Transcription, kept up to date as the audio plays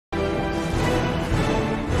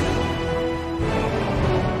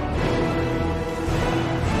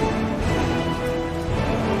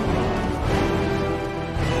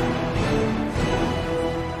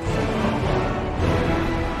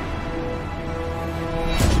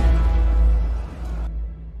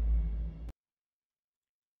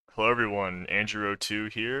Hello everyone,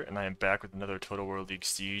 Androo02 here, and I am back with another Total War League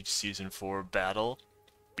Siege Season 4 battle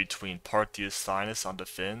between Parthia's finest on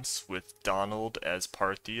defense, with Donald as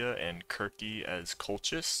Parthia and Kirky as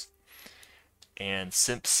Colchis, and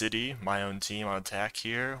SimpCity, my own team, on attack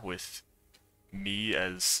here, with me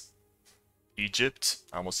as Egypt,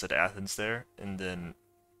 I almost said Athens there, and then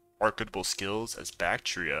MarketableSkills as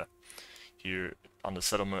Bactria here on the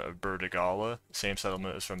settlement of Bertigala, same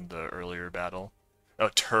settlement as from the earlier battle. Oh,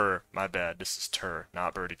 Tur, my bad. This is Tur,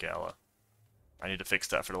 not Bertigala. I need to fix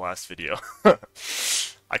that for the last video.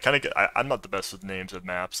 I kind of get. I'm not the best with names of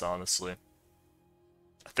maps, honestly.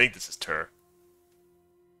 I think this is Tur.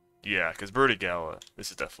 Yeah, because Bertigala, this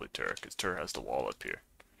is definitely Tur, because Tur has the wall up here.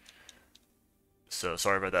 So,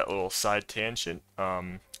 sorry about that little side tangent.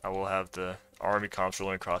 I will have the army comps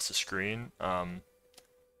rolling across the screen. Don't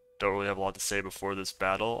really have a lot to say before this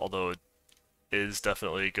battle, although it is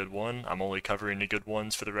definitely a good one. I'm only covering the good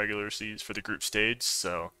ones for the regular season, for the group stage,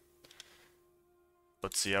 so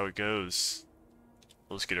let's see how it goes.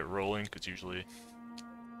 Let's get it rolling, because usually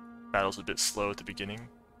battle's a bit slow at the beginning.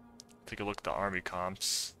 Take a look at the army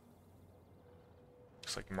comps.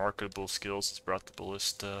 Looks like MarketableSkills has brought the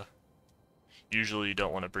ballista. Usually you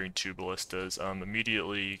don't want to bring two ballistas.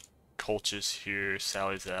 Immediately Colchis here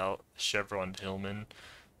sallies out, Chevron Hillman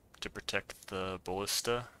to protect the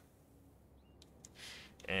ballista.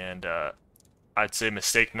 And I'd say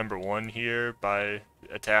mistake number one here by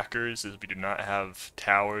attackers is we do not have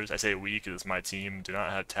towers. I say we because it's my team. Do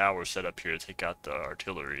not have towers set up here to take out the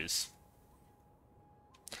artilleries.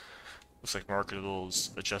 Looks like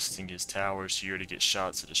Marketable's adjusting his towers here to get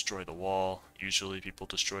shots to destroy the wall. Usually people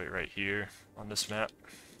destroy it right here on this map.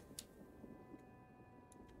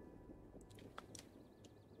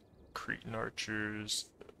 Cretan archers.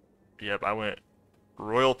 Yep, I went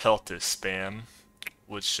Royal Peltasts spam,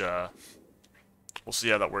 which we'll see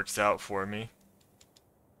how that works out for me.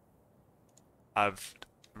 I've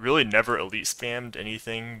really never elite spammed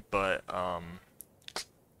anything but Royal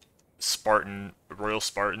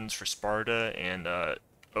Spartans for Sparta and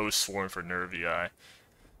Sworn for Nervii.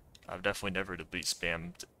 I've definitely never elite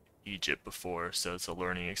spammed Egypt before, so it's a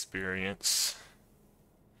learning experience.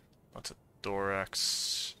 Lots of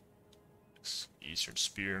Thorax, Eastern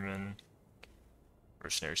Spearmen,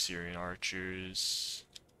 Mercenary Syrian Archers.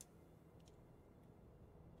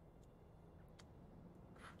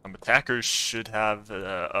 Attackers should have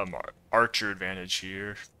archer advantage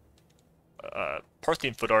here.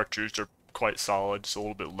 Parthian foot archers are quite solid, just a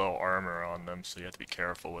little bit low armor on them, so you have to be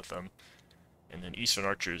careful with them. And then Eastern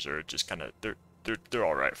archers are just kind of they're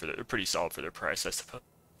all right they're pretty solid for their price,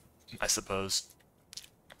 I suppose.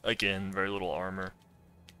 Again, very little armor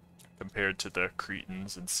compared to the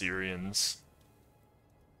Cretans and Syrians.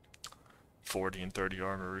 40 and 30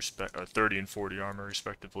 armor 30 and 40 armor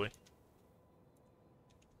respectively.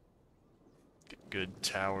 Good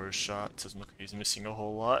tower shots. Doesn't look like he's missing a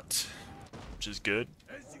whole lot, which is good.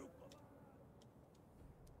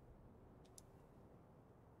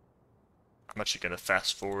 I'm actually gonna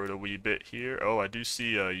fast forward a wee bit here. Oh, I do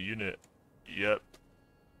see a unit. Yep.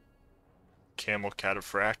 CAMEL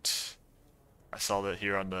cataphracts. I saw that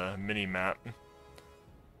here on the mini map.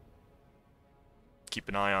 Keep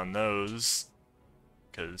an eye on those,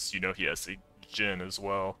 because you know he has the Jin as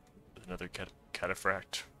well. Another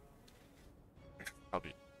cataphract.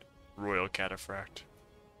 Probably Royal Cataphract.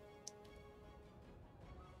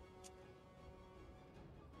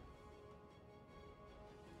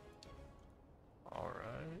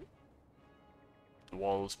 Alright. The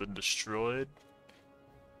wall has been destroyed.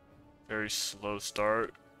 Very slow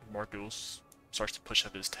start. Marketable starts to push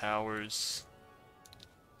up his towers.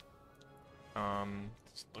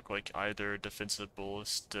 Look like either defensive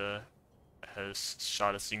ballista has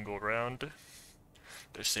shot a single round.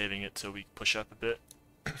 They're saving it so we push up a bit.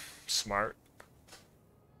 Smart.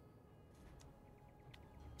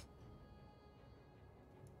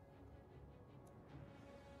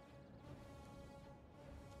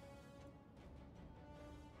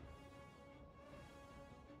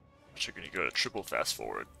 You're gonna go to triple fast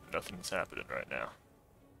forward. Nothing's happening right now.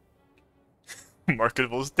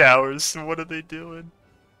 Marketable's towers, what are they doing?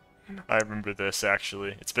 I remember this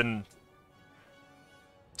actually. It's been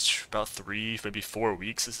about 3, maybe 4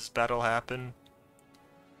 weeks since this battle happened.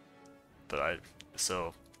 But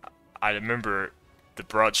I remember the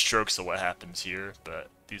broad strokes of what happens here, but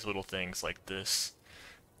these little things like this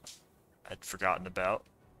I'd forgotten about.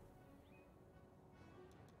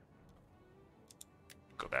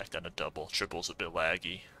 Go back down to double. Triple's a bit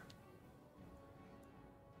laggy.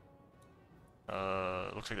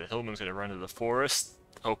 Looks like the Hillman's gonna run to the forest.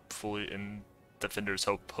 Hopefully, and defenders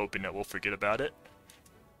hoping that we'll forget about it.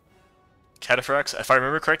 Cataphracts, if I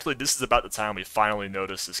remember correctly, this is about the time we finally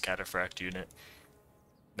noticed this cataphract unit.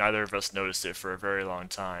 Neither of us noticed it for a very long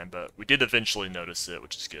time, but we did eventually notice it,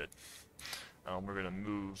 which is good. We're going to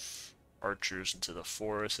move archers into the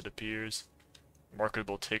forest, it appears.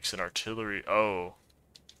 Marketable takes an artillery. Oh.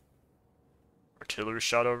 Artillery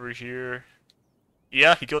shot over here.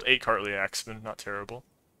 Yeah, he killed 8 Cartly Axemen. Not terrible.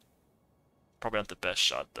 Probably not the best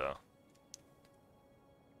shot, though.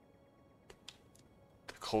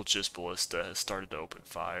 The Colchis Ballista has started to open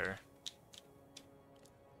fire.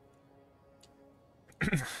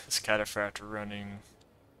 This cataphract running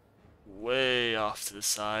way off to the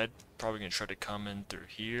side. Probably gonna try to come in through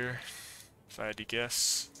here, if I had to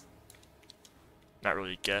guess. Not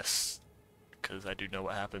really guess, because I do know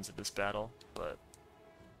what happens in this battle, but...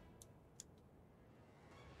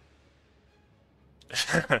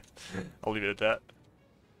 I'll leave it at that.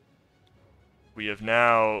 We have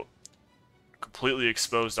now completely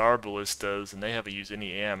exposed our ballistas, and they haven't used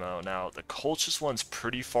any ammo. Now, the Colchis one's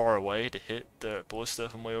pretty far away to hit the ballista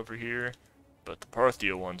from way over here, but the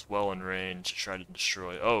Parthia one's well in range to try to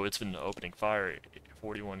destroy. Oh, it's been opening fire.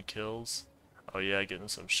 41 kills. Oh yeah, getting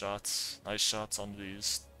some shots. Nice shots on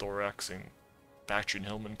these thorax and Bactrian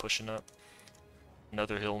Hillmen pushing up.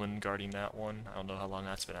 Another Hillman guarding that one. I don't know how long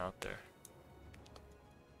that's been out there.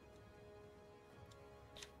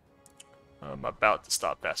 I'm about to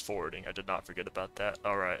stop fast forwarding. I did not forget about that.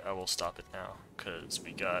 Alright, I will stop it now, because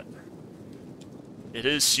we got... It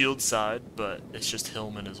is shield side, but it's just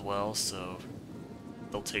Hillman as well, so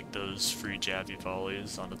they'll take those free jabby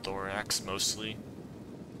volleys on the thorax mostly.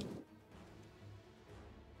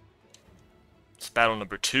 It's battle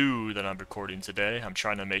number 2 that I'm recording today. I'm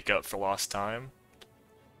trying to make up for lost time.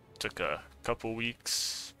 Took a couple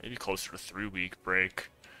weeks, maybe closer to 3-week break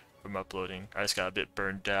from uploading. I just got a bit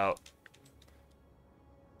burned out.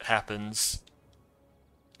 Happens.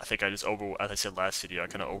 I think I just as I said last video, I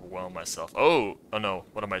kind of overwhelmed myself. Oh no,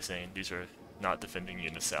 what am I saying? These are not defending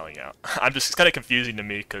units selling out. I'm just, it's kind of confusing to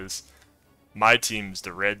me because my team's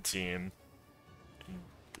the red team, and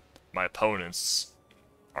my opponents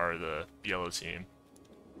are the yellow team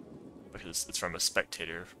because it's from a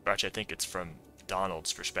spectator. Actually, I think it's from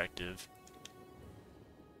Donald's perspective.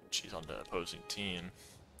 She's on the opposing team.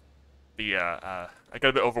 But yeah, I got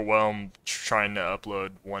a bit overwhelmed trying to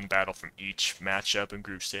upload one battle from each matchup in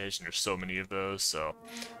group stage, and there's so many of those, so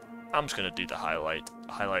I'm just gonna do the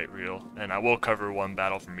highlight reel, and I will cover one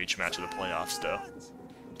battle from each match of the playoffs though.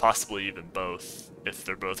 Possibly even both, if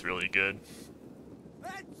they're both really good.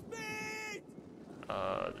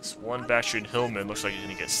 This one Bactrian Hillman looks like he's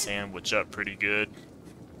gonna get sandwiched up pretty good.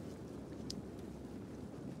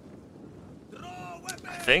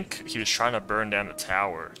 I think he was trying to burn down the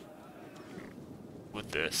tower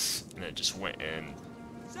with this, and it just went in.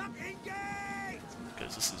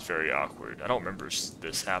 Because this is very awkward. I don't remember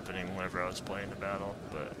this happening whenever I was playing the battle,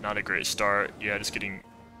 but not a great start. Yeah, just getting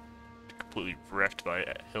completely wrecked by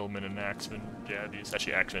Hillman and Axeman jabbies.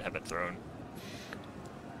 Actually, Axeman haven't thrown.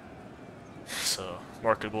 So,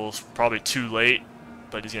 Marketable's probably too late,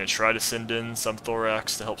 but he's going to try to send in some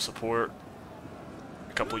thorax to help support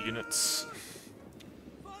a couple units.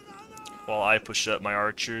 While I push up my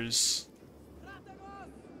archers.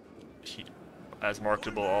 As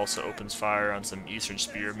Marketable also opens fire on some Eastern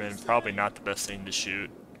Spearmen. Probably not the best thing to shoot,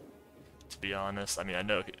 to be honest. I mean, I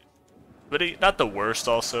know, but not the worst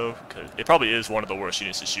also, because it probably is one of the worst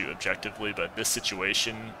units to shoot objectively, but this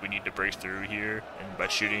situation, we need to break through here, and by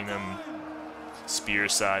shooting them spear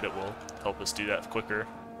side, it will help us do that quicker.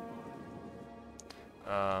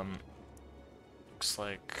 Looks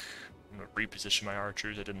like I'm going to reposition my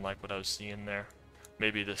archers. I didn't like what I was seeing there.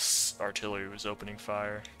 Maybe this artillery was opening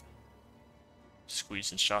fire.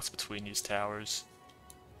 Squeezing shots between these towers.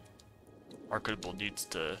 Marketable needs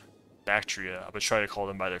to Bactria. I would try to call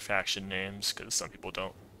them by their faction names because some people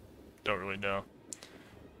don't really know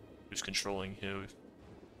who's controlling who.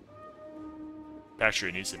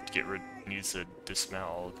 Bactria needs to dismount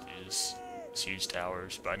all of these siege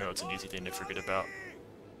towers, but I know it's an easy thing to forget about.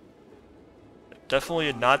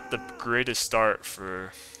 Definitely not the greatest start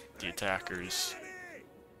for the attackers.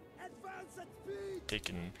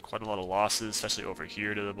 Taking quite a lot of losses, especially over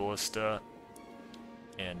here to the ballista,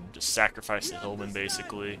 and just sacrifice the Hillman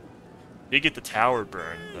basically. Did get the tower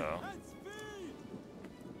burned though.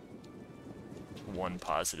 One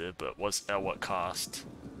positive, but was at what cost?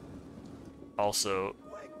 Also,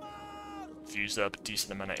 fused up a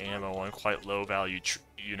decent amount of ammo on quite low value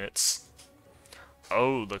units.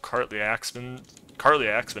 Oh, the Cartly Axeman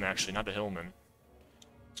actually, not the Hillman.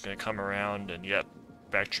 It's gonna come around, and yep,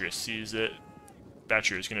 Bactria sees it.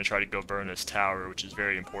 Bactria is going to try to go burn this tower, which is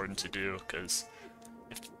very important to do, because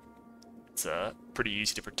It's pretty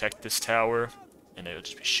easy to protect this tower, and it'll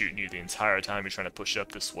just be shooting you the entire time you're trying to push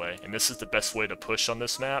up this way. And this is the best way to push on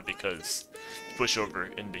this map, because if you push over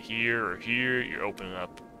into here or here, you're opening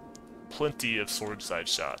up plenty of sword side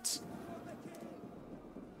shots.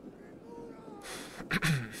 I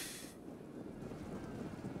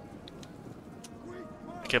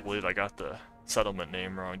can't believe I got the settlement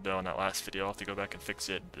name wrong though in that last video. I'll have to go back and fix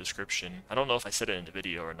it in the description. I don't know if I said it in the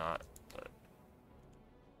video or not, but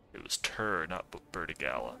it was Tur, not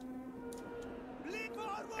Bertigala.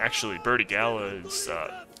 Actually, Bertigala is,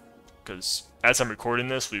 because as I'm recording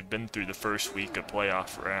this, we've been through the first week of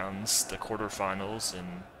playoff rounds, the quarterfinals,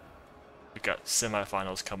 and we've got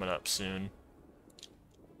semifinals coming up soon.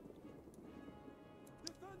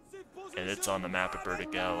 And it's on the map of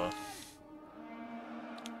Bertigala.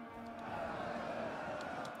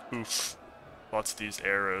 Oof. Lots of these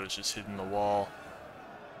arrows just hitting the wall.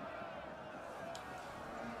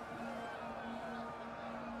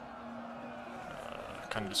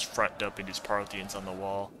 Kind of just front dumping these Parthians on the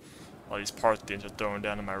wall. While these Parthians are throwing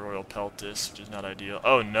down in my royal peltasts, which is not ideal.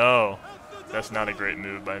 Oh no! That's not a great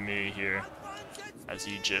move by me here. As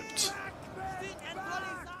Egypt.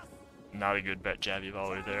 Not a good bet jabby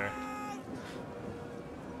volley there.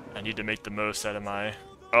 I need to make the most out of my...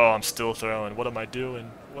 Oh, I'm still throwing. What am I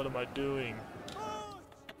doing? What am I doing?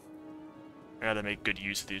 I gotta make good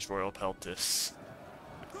use of these royal peltasts.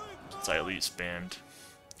 Since I elite spammed.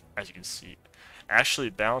 As you can see. Actually,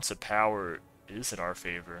 balance of power is in our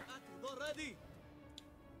favor.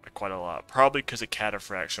 By quite a lot. Probably because of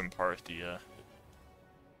cataphracts from Parthia.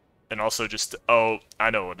 And also just... Oh, I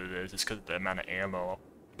know what it is. It's because of the amount of ammo.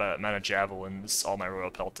 The amount of javelins all my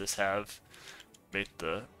royal peltasts have. Made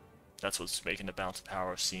the... That's what's making the balance of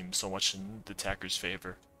power seem so much in the attacker's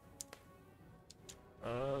favor.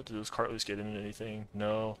 Do those cartleys get into anything?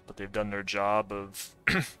 No, but they've done their job of...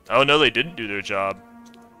 Oh no, they didn't do their job.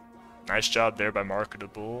 Nice job there by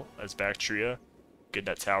Marketable as Bactria. Get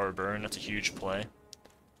that tower burn, that's a huge play.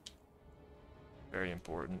 Very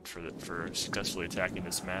important for successfully attacking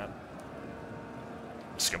this map.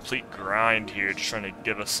 It's a complete grind here, just trying to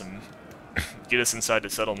give us some... get us inside the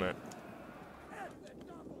settlement.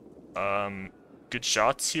 Good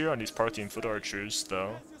shots here on these Parthian foot archers,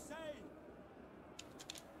 though.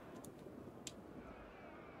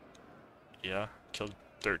 Yeah, killed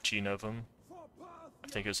 13 of them. I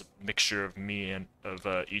think it was a mixture of me and of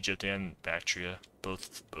Egypt and Bactria,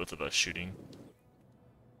 both of us shooting.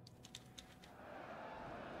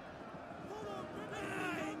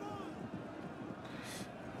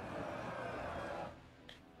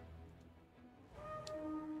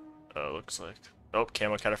 Looks like. Oh,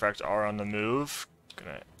 CAMEL cataphracts are on the move.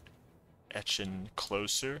 Gonna etch in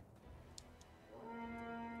closer.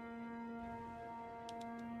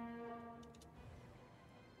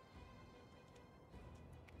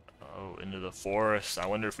 Oh, into the forest. I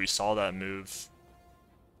wonder if we saw that move.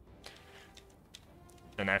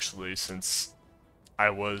 And actually, since I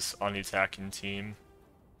was on the attacking team,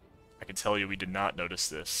 I can tell you we did not notice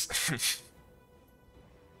this.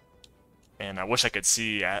 And I wish I could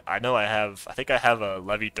see. I know I think I have a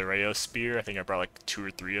Levi Thereo spear. I think I brought like 2 or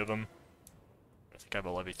 3 of them. I think I have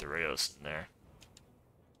a Levi Thereos in there.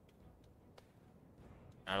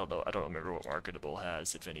 I don't know. I don't remember what Marketable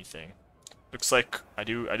has, if anything. Looks like I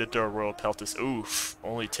did throw a Royal Peltas. Oof!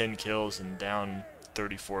 Only 10 kills and down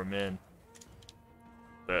 34 men.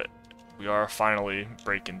 But we are finally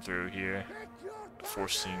breaking through here,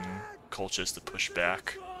 forcing Colchis to push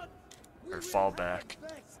back, or fall back,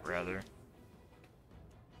 rather.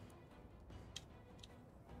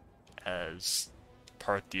 As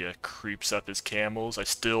Parthia creeps up his camels, I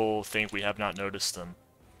still think we have not noticed them.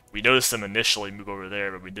 We noticed them initially move over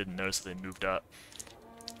there, but we didn't notice that they moved up.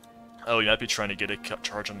 Oh, you might be trying to get a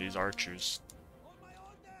charge on these archers.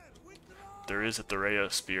 There is a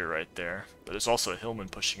Thereo spear right there, but there's also a Hillman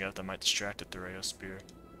pushing out that might distract a Thereo spear.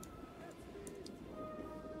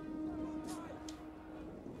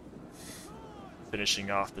 Finishing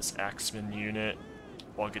off this Axeman unit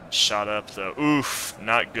while getting shot up though. Oof,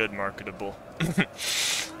 not good, Marketable.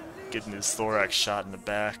 Getting his thorax shot in the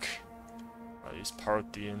back by these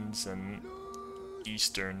Parthians and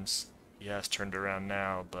Easterns. He has turned around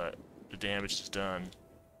now, but the damage is done.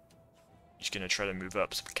 He's gonna try to move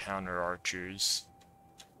up some counter archers.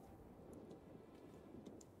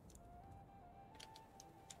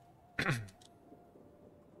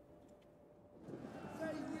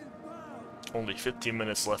 Only 15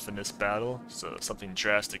 minutes left in this battle, so something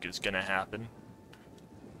drastic is gonna happen.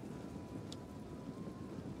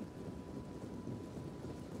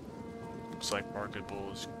 Looks like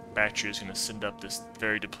Marketable's battery is going to send up this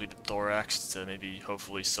very depleted thorax to maybe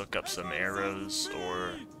hopefully soak up some arrows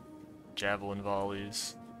or javelin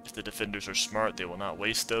volleys. If the defenders are smart, they will not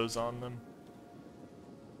waste those on them.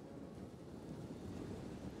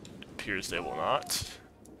 It appears they will not.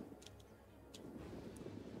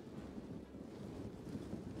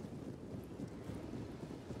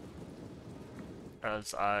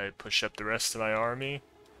 As I push up the rest of my army,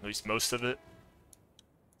 at least most of it.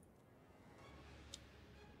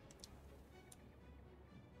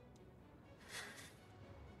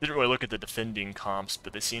 Didn't really look at the defending comps,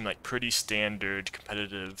 but they seem like pretty standard,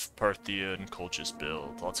 competitive Parthia and Colchis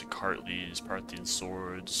build. Lots of Cartleys, Parthian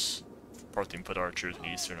swords, Parthian foot archers, and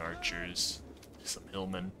Eastern archers, some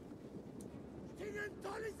hillmen.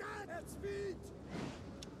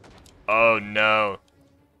 Oh no!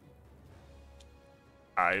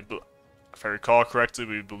 If I recall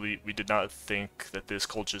correctly, we did not think that this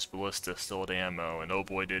Colchis ballista still had ammo, and oh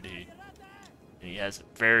boy did he! And he has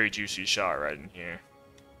a very juicy shot right in here.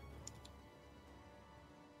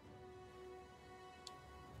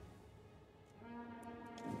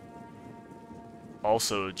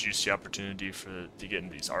 Also a juicy opportunity to get in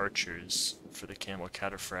these archers for the CAMEL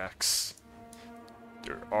cataphracts.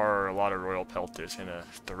 There are a lot of royal peltasts and a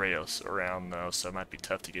Thraeus around though, so it might be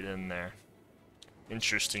tough to get in there.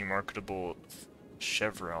 Interesting marketable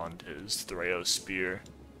chevron his Thraeus spear.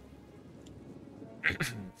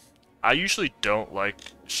 I usually don't like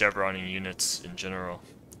chevroning units in general,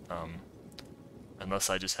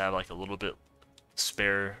 unless I just have like a little bit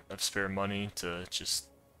spare money to just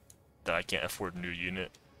that I can't afford a new unit.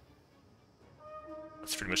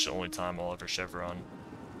 That's pretty much the only time I'll ever chevron.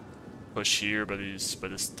 Push here by this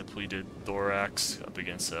depleted thorax up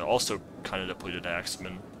against also kind of depleted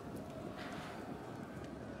axemen.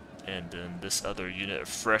 And then this other unit of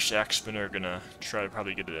fresh axemen are gonna try to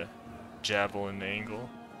probably get a javelin angle.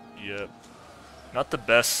 Yep. Not the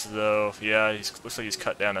best though. Yeah, looks like he's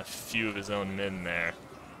cut down a few of his own men there.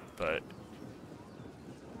 But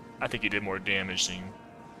I think he did more damage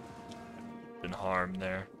than harm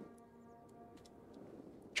there.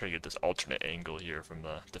 Try to get this alternate angle here from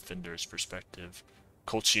the defender's perspective.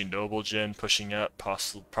 Colchian Noble Gen pushing up,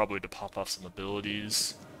 probably to pop off some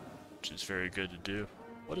abilities, which is very good to do.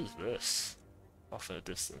 What is this? Off in a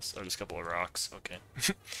distance. Oh, just a couple of rocks. Okay.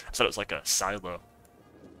 I thought it was like a silo.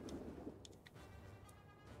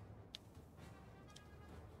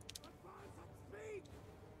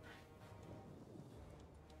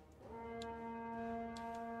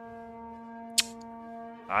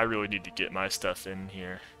 I really need to get my stuff in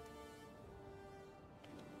here.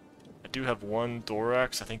 I do have one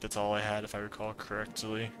thorax. I think that's all I had if I recall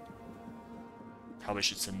correctly. Probably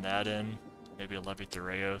should send that in. Maybe a Levy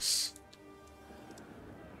Thraeus.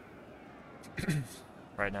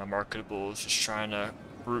 Right now Marketable is just trying to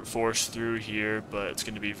brute force through here, but it's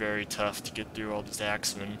going to be very tough to get through all these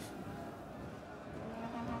axemen.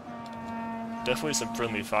 Definitely some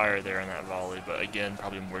friendly fire there in that volley, but again,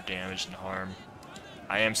 probably more damage than harm.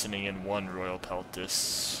 I am sending in one Royal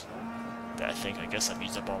Peltas that I guess I've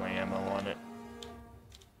used up all my ammo on it.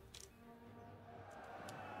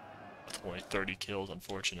 With only 30 kills,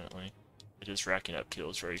 unfortunately. It is racking up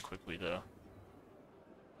kills very quickly, though.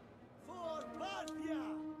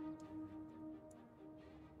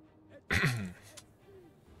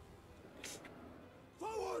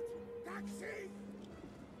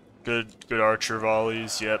 Good archer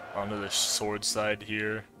volleys, yep, onto the sword side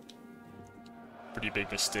here. Pretty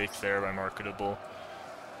big mistake there by Marketable.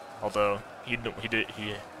 Although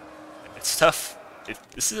it's tough.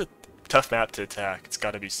 This is a tough map to attack. It's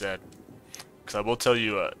got to be said. Because I will tell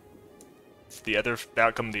you, the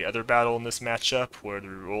outcome of the other battle in this matchup, where the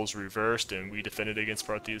roles reversed and we defended against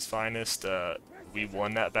Parthia's finest, we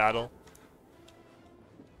won that battle.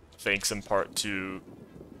 Thanks in part to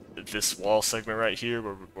this wall segment right here,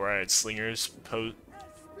 where I had slingers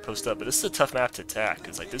post up. But this is a tough map to attack.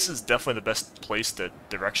 It's like this is definitely the best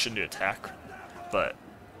direction to attack. But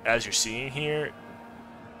as you're seeing here,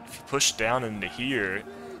 if you push down into here,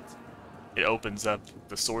 it opens up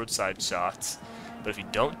the sword side shots. But if you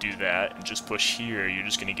don't do that and just push here, you're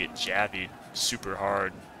just gonna get jabbied super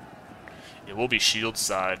hard. It will be shield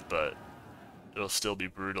side, but it'll still be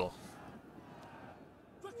brutal.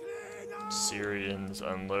 Syrians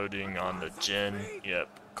unloading on the Jin.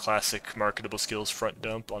 Yep, classic MarketableSkills front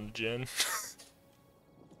dump on the Jin.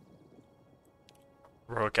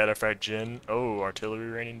 Royal Cataphract Jin. Oh, artillery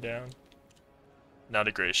raining down. Not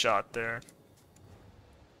a great shot there.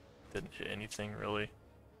 Didn't hit anything really.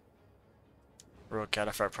 Royal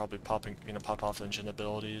Cataphract probably gonna pop off engine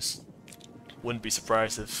abilities. Wouldn't be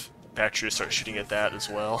surprised if Patria starts shooting at that as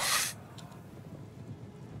well.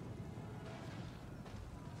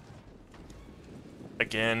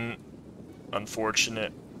 Again,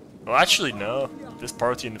 unfortunate. Well, actually, no. This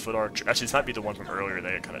Parthia and the foot archer. Actually, this might be the one from earlier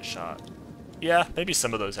that got kind of shot. Yeah, maybe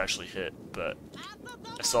some of those actually hit, but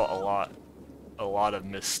I saw a lot of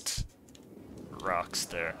missed rocks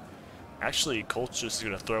there. Actually, Colt's just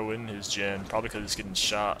gonna throw in his gen, probably because he's getting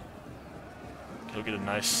shot. He'll get a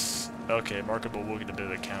nice... Okay, Marketable will get a bit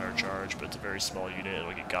of a counter charge, but it's a very small unit,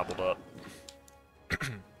 it'll get gobbled up.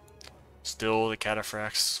 Still, the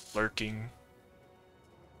cataphracts lurking.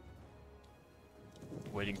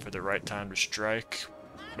 Waiting for the right time to strike.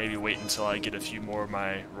 Maybe wait until I get a few more of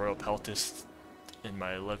my Royal Peltasts and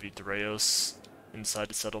my Levied Threos inside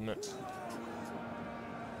the settlement.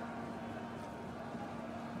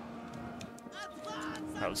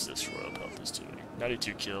 How's this Royal Peltast doing?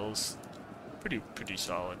 92 kills. Pretty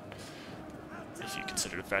solid. If you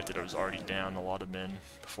consider the fact that I was already down a lot of men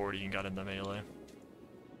before it even got into melee.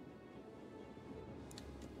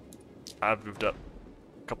 I've moved up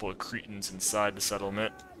a couple of Cretans inside the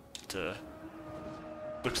settlement to,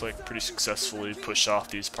 looks like pretty successfully push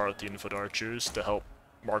off these Parthian foot archers to help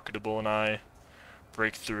Marketable and I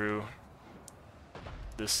break through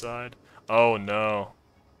this side. Oh no.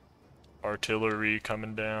 Artillery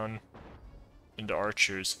coming down into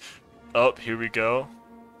archers. Oh, here we go.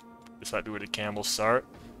 This might be where the camels start.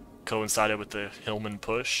 Coincided with the Hillman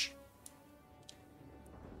push.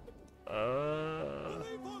 I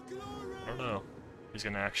don't know. He's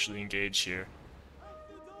gonna actually engage here.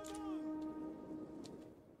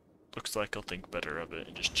 Looks like he'll think better of it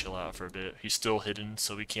and just chill out for a bit. He's still hidden,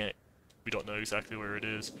 so we don't know exactly where it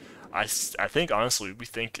is. I think, honestly, we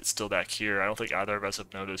think it's still back here. I don't think either of us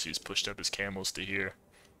have noticed he's pushed up his camels to here.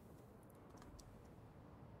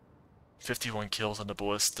 51 kills on the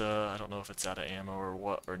ballista. I don't know if it's out of ammo or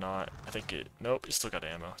what or not. I think it... Nope, it's still got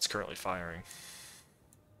ammo. It's currently firing.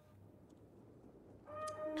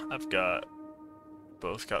 I've got...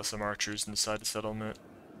 Both got some archers inside the settlement.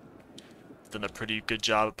 Done a pretty good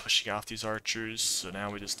job of pushing off these archers, so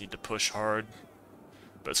now we just need to push hard.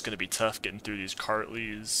 But it's going to be tough getting through these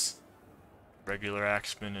Cartleys, regular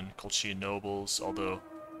axemen, and Colchian nobles, although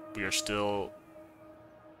we are still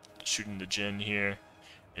shooting the Jin here.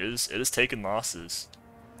 It is taking losses.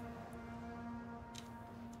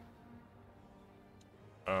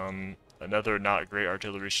 Another not great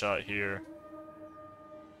artillery shot here.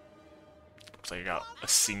 Looks like I got a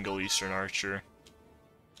single Eastern Archer.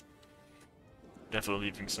 Definitely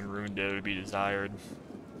leaving some ruin there to be desired.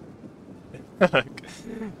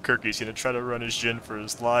 Kirky's gonna try to run his Jin for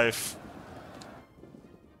his life.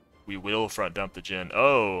 We will front dump the Jin.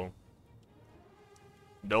 Oh!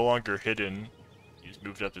 No longer hidden. He's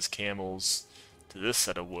moved up his camels to this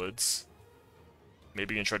set of woods.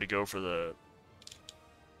 Maybe gonna try to go for the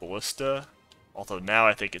ballista. Although now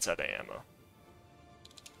I think it's out of ammo.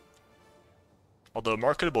 Although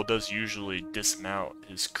Marketable does usually dismount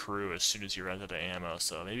his crew as soon as he runs out of ammo,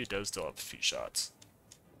 so maybe it does still have a few shots.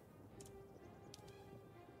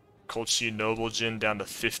 Colchian Noble Jin down to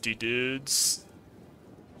 50 dudes.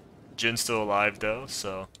 Jin's still alive though,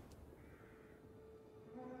 so...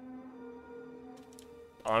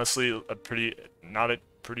 Honestly, a pretty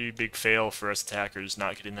big fail for us attackers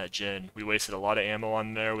not getting that Jin. We wasted a lot of ammo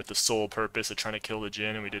on there with the sole purpose of trying to kill the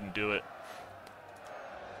Jin, and we didn't do it.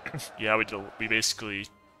 Yeah, we basically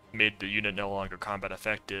made the unit no longer combat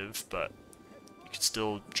effective, but it can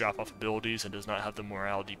still drop off abilities and does not have the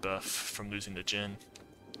morale debuff from losing the Jin.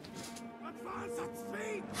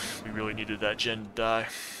 We really needed that Jin to die.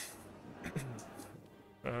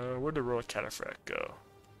 Where'd the Royal Cataphract go?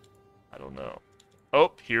 I don't know.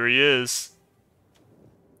 Oh, here he is.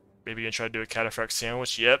 Maybe gonna try to do a cataphract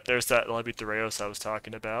sandwich. Yep, there's that Levied Threos I was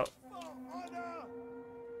talking about.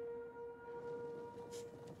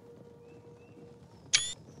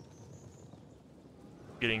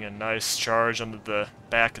 Getting a nice charge onto the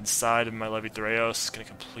back and side of my Levied Threos. Gonna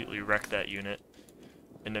completely wreck that unit.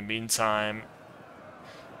 In the meantime,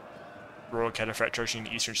 Royal Cataphract charging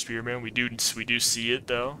the Eastern Spearman. We do see it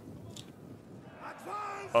though.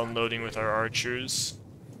 Unloading with our archers.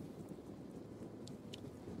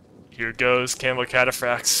 Here goes CAMEL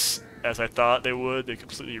cataphracts, as I thought they would. They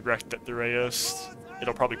completely wrecked that Threos.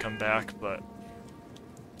 It'll probably come back, but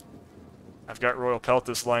I've got Royal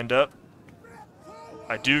Peltasts lined up.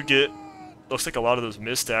 I do get, looks like a lot of those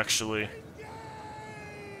missed actually.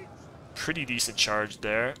 Pretty decent charge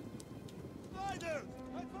there.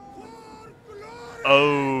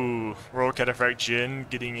 Oh, Royal Cataphract Jin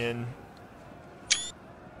getting in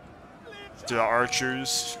to the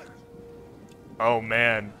archers. Oh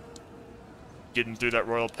man. Getting through that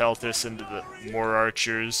Royal Peltas into the more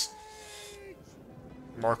archers.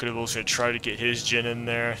 Marketable's gonna try to get his Jin in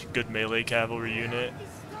there. Good melee cavalry unit.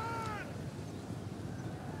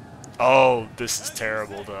 Oh, this is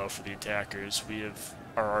terrible though for the attackers.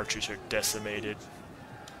 Our archers are decimated.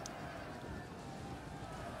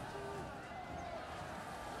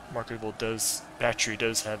 Battery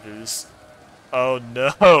does have his. Oh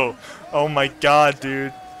no! Oh my god,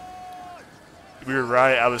 dude. We were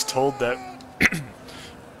right. I was told that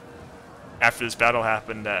after this battle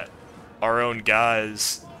happened that our own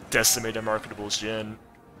guys decimated Marketable's Jin.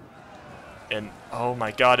 And oh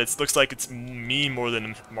my god, it looks like it's me more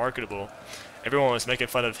than Marketable. Everyone was making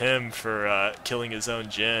fun of him for killing his own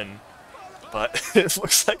Jin. But it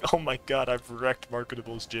looks like, oh my god, I've wrecked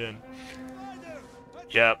Marketable's Jin.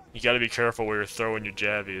 Yeah, you gotta be careful where you're throwing your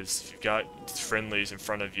jabbies. If you've got friendlies in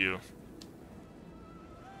front of you,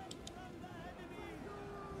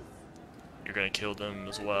 you're gonna kill them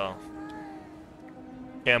as well.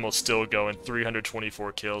 Camel's still going,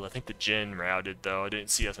 324 kills. I think the Jin routed though. I didn't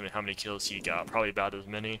see how many kills he got. Probably about as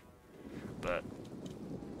many. But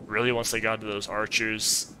really, once they got to those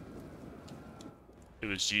archers, it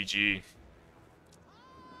was GG.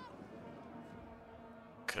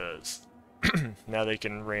 Cause now they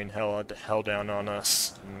can rain hell down on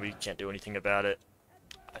us, and we can't do anything about it.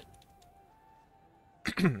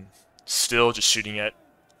 Still just shooting at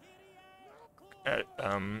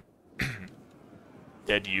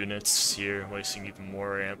dead units here, wasting even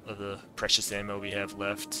more of the precious ammo we have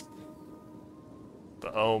left.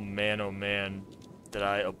 But oh man, did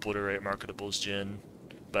I obliterate Marketable's Jin.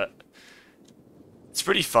 But it's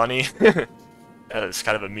pretty funny. It's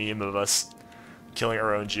kind of a meme of us killing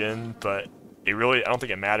our own Jin, but I don't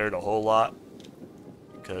think it mattered a whole lot,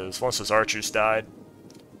 because once those archers died,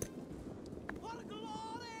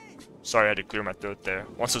 sorry I had to clear my throat there.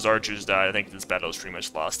 Once those archers died, I think this battle was pretty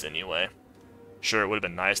much lost anyway. Sure, it would have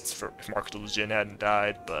been nice if Marketable's Jin hadn't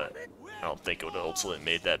died, but I don't think it would have ultimately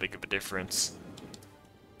made that big of a difference.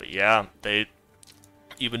 But yeah,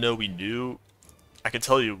 even though we knew, I can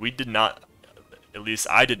tell you, we did not, at least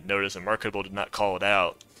I didn't notice, and Marketable did not call it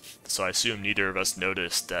out. So I assume neither of us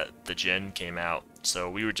noticed that the Jin came out. So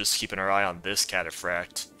we were just keeping our eye on this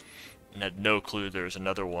cataphract and had no clue there was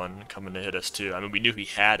another one coming to hit us too. I mean, we knew he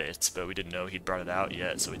had it, but we didn't know he'd brought it out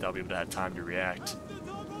yet, so we thought we would have had time to react.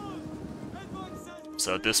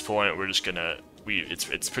 So at this point, we're just gonna...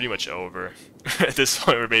 It's pretty much over. At this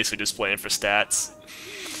point, we're basically just playing for stats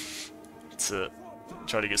to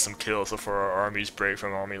try to get some kills before our armies break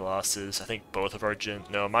from army losses. I think both of our Jin...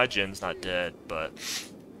 No, my Jin's not dead, but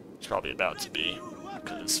it's probably about to be,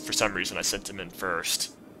 because for some reason I sent him in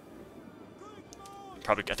first.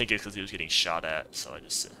 I think it's because he was getting shot at, so I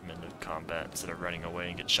just sent him into combat instead of running away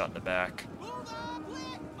and getting shot in the back.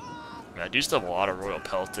 I mean, I do still have a lot of Royal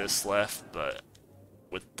Peltasts left, but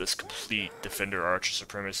with this complete Defender Archer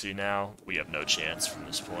supremacy now, we have no chance from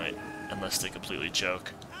this point, unless they completely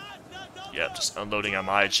choke. Yep, just unloading on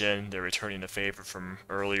my Jin. They're returning a favor from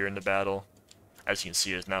earlier in the battle. As you can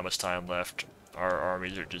see, there's not much time left. Our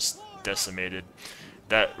armies are just decimated.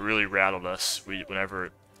 That really rattled us.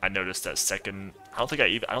 Whenever I noticed that second, I don't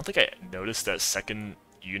think I noticed that second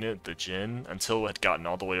unit, the Jin, until it had gotten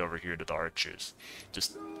all the way over here to the archers.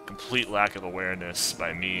 Just complete lack of awareness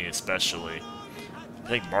by me, especially. I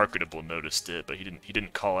think Marketable noticed it, but he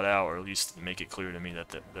didn't call it out, or at least make it clear to me that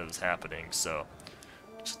that was happening. So,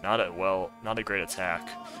 just not a great attack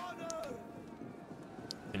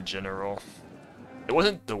in general. It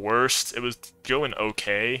wasn't the worst. It was going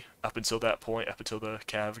okay up until that point, up until the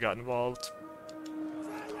Cav got involved.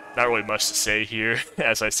 Not really much to say here.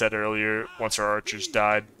 As I said earlier, once our archers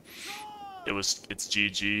died, it's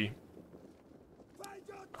GG.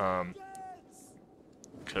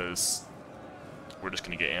 Because we're just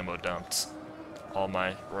gonna get ammo dumped. All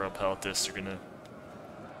my Royal Peltasts are gonna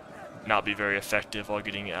not be very effective while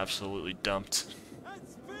getting absolutely dumped.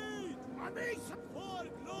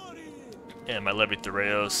 And my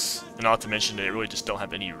Levithareos, and not to mention they really just don't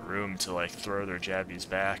have any room to like throw their jabbies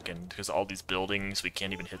back, and because of all these buildings, we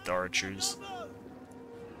can't even hit the archers.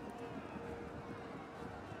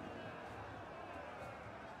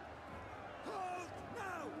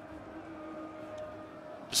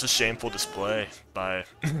 Just a shameful display by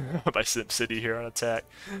by SimpCity here on attack.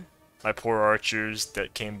 My poor archers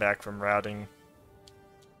that came back from routing.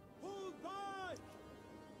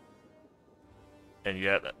 And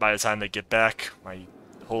yet, by the time they get back, my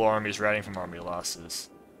whole army is routing from army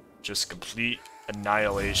losses. Just complete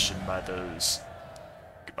annihilation by those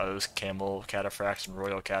CAMEL cataphracts and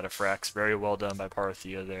royal cataphracts. Very well done by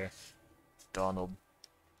Parthia there. Donald.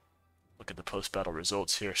 Look at the post-battle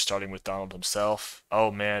results here, starting with Donald himself.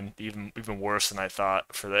 Oh man, even worse than I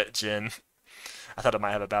thought for that Jin. I thought it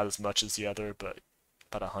might have about as much as the other, but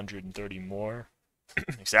about 130 more.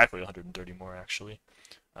 Exactly 130 more, actually.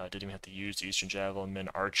 Didn't even have to use Eastern Javelin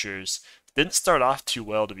archers. Didn't start off too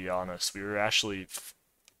well, to be honest. We were actually,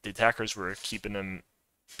 the attackers were keeping them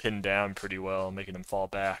pinned down pretty well, making them fall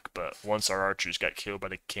back. But once our archers got killed by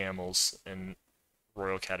the camels and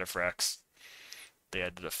royal cataphracts, they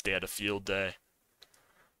had a field day.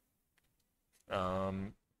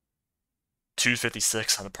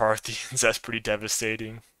 256 on the Parthians. That's pretty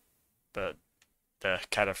devastating. But the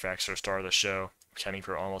cataphracts are the star of the show, accounting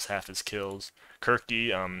for almost half his kills.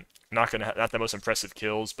 Kirky, not the most impressive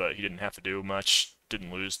kills, but he didn't have to do much.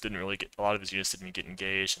 Didn't lose. Didn't really get a lot of his units didn't get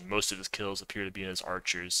engaged, and most of his kills appear to be in his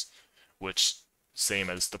archers, which same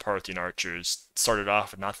as the Parthian archers started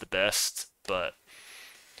off not the best, but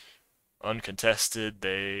uncontested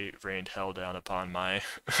they rained hell down upon my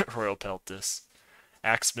royal peltasts.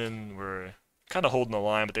 Axemen were kind of holding the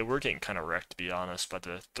line, but they were getting kind of wrecked, to be honest, by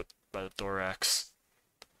the thorax.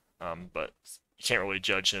 But you can't really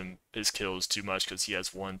judge his kills too much because he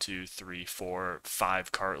has 1, 2, 3, 4,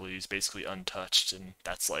 5 Cartleys basically untouched, and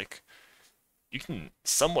that's like you can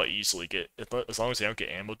somewhat easily get, as long as they don't get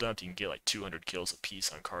ammo dumped, you can get like 200 kills a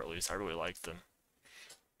piece on Cartleys. I really like them.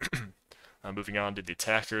 Moving on to the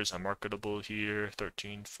attackers, I'm marketable here.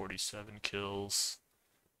 1347 kills.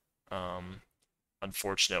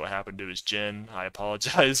 Unfortunate what happened to his Jin. I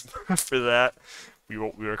apologize for that. We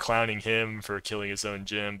were clowning him for killing his own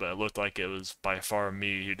Jin, but it looked like it was by far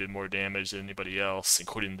me who did more damage than anybody else,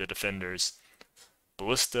 including the defenders.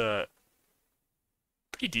 Ballista,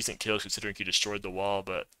 pretty decent kills considering he destroyed the wall,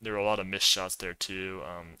 but there were a lot of missed shots there too.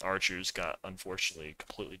 Archers got unfortunately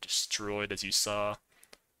completely destroyed, as you saw.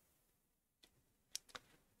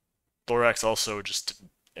 Thorax also just,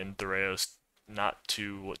 and Thoreos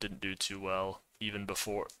didn't do too well even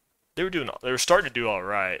before. They were starting to do all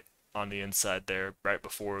right on the inside there right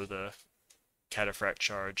before the cataphract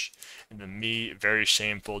charge, and then me, very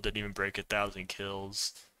shameful, didn't even break 1,000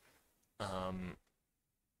 kills.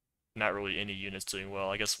 Not really any units doing well.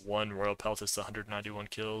 I guess one Royal Peltast 191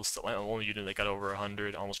 kills. The only unit that got over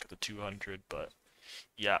 100, almost got to 200, but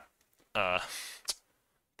yeah,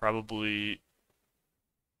 probably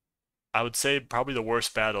I would say probably the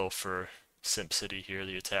worst battle for SimpCity here,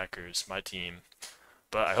 the attackers, my team.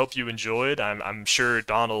 But I hope you enjoyed. I'm sure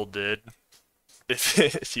Donald did.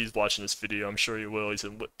 If he's watching this video, I'm sure he will. He's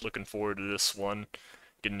looking forward to this one,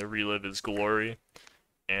 getting to relive his glory,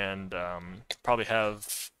 and probably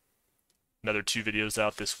have another 2 videos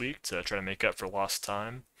out this week to try to make up for lost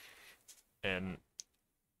time. And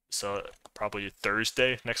so probably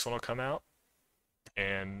Thursday, next one will come out.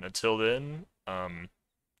 And until then,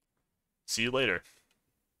 see you later.